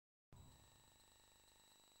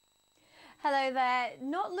Hello there.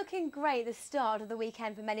 Not looking great the start of the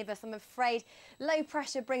weekend for many of us, I'm afraid. Low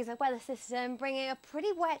pressure brings a weather system, bringing a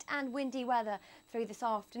pretty wet and windy weather through this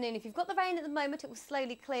afternoon. If you've got the rain at the moment, it will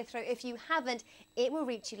slowly clear through. If you haven't, it will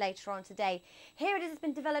reach you later on today. Here it is, it's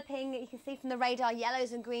been developing. You can see from the radar,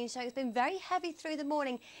 yellows and greens showing it's been very heavy through the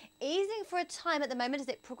morning, easing for a time at the moment as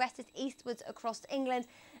it progresses eastwards across England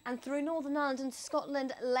and through Northern Ireland and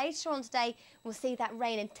Scotland. Later on today, we'll see that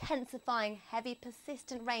rain intensifying, heavy,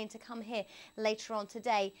 persistent rain to come here later on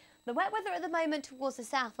today. The wet weather at the moment towards the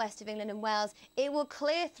southwest of England and Wales. It will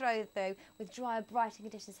clear through though with drier, brighter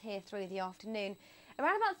conditions here through the afternoon.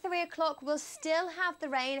 Around about 3 o'clock, we'll still have the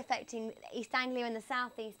rain affecting East Anglia and the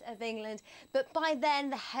southeast of England, but by then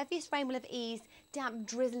the heaviest rain will have eased, damp,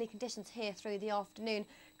 drizzly conditions here through the afternoon.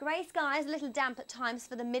 Grey skies, a little damp at times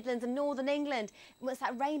for the Midlands and northern England. Once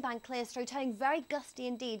that rain band clears through, turning very gusty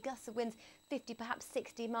indeed, gusts of winds 50, perhaps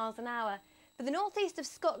 60 miles an hour. For the northeast of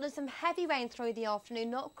Scotland, some heavy rain through the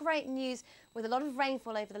afternoon. Not great news, with a lot of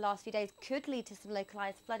rainfall over the last few days, could lead to some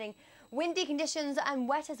localised flooding. Windy conditions and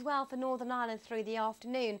wet as well for Northern Ireland through the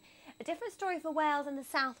afternoon. A different story for Wales and the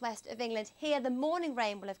southwest of England. Here, the morning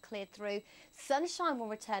rain will have cleared through. Sunshine will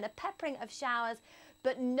return, a peppering of showers,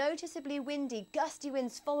 but noticeably windy, gusty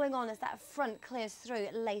winds following on as that front clears through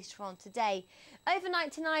later on today.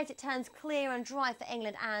 Overnight tonight, it turns clear and dry for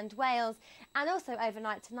England and Wales. And also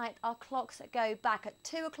overnight tonight, our clocks go back. At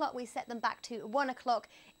 2 o'clock, we set them back to 1 o'clock.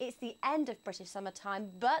 It's the end of British summertime,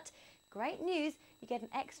 but great news, you get an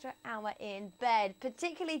extra hour in bed.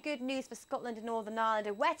 Particularly good news for Scotland and Northern Ireland.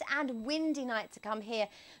 A wet and windy night to come here,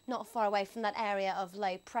 not far away from that area of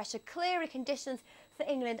low pressure. Clearer conditions for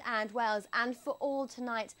England and Wales, and for all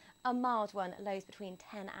tonight, a mild one, lows between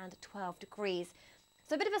 10 and 12 degrees.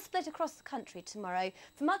 So a bit of a split across the country tomorrow.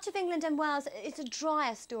 For much of England and Wales, it's a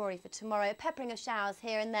drier story for tomorrow. A peppering of showers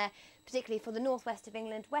here and there, particularly for the northwest of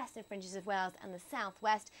England, western fringes of Wales and the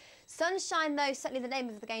southwest. Sunshine though, certainly the name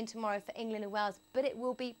of the game tomorrow for England and Wales, but it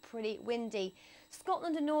will be pretty windy.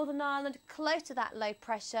 Scotland and Northern Ireland, close to that low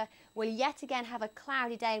pressure, will yet again have a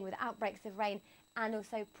cloudy day with outbreaks of rain and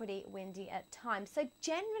also pretty windy at times. So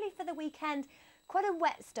generally for the weekend, quite a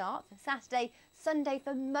wet start. Saturday, Sunday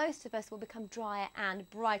for most of us will become drier and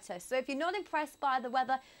brighter. So if you're not impressed by the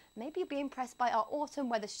weather, maybe you'll be impressed by our autumn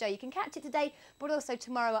weather show. You can catch it today, but also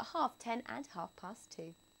tomorrow at 10:30 and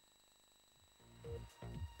 2:30.